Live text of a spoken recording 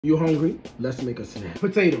You hungry? Let's make a snack.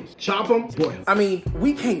 Potatoes. Chop them, boil. I mean,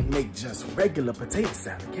 we can't make just regular potato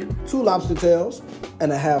salad, can we? 2 lobster tails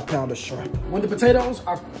and a ½ pound of shrimp. When the potatoes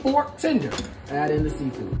are fork tender, add in the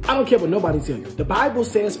seafood. I don't care what nobody tell you. The Bible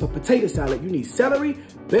says for potato salad, you need celery,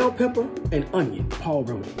 bell pepper, and onion. Paul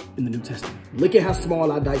wrote it in the New Testament. Look at how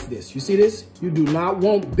small I dice this. You see this? You do not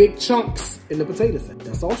want big chunks in the potato salad.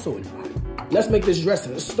 That's also in the Bible. Let's make this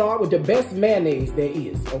dressing. Let's start with the best mayonnaise there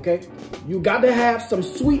is, okay? You got to have some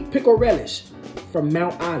sweet pickle relish from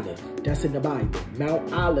Mount Olive. That's in the Bible.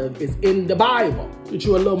 Mount Olive is in the Bible. Get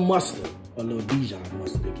you a little mustard, a little Dijon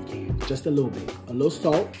mustard if you can. Just a little bit. A little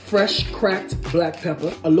salt, fresh cracked black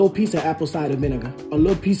pepper, a little piece of apple cider vinegar, a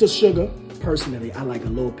little piece of sugar. Personally, I like a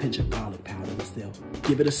little pinch of garlic powder myself.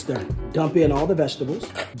 Give it a stir. Dump in all the vegetables.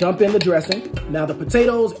 Dump in the dressing. Now the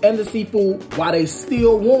potatoes and the seafood, while they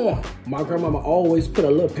still warm, my grandmama always put a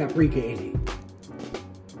little paprika in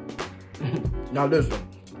it. Now listen.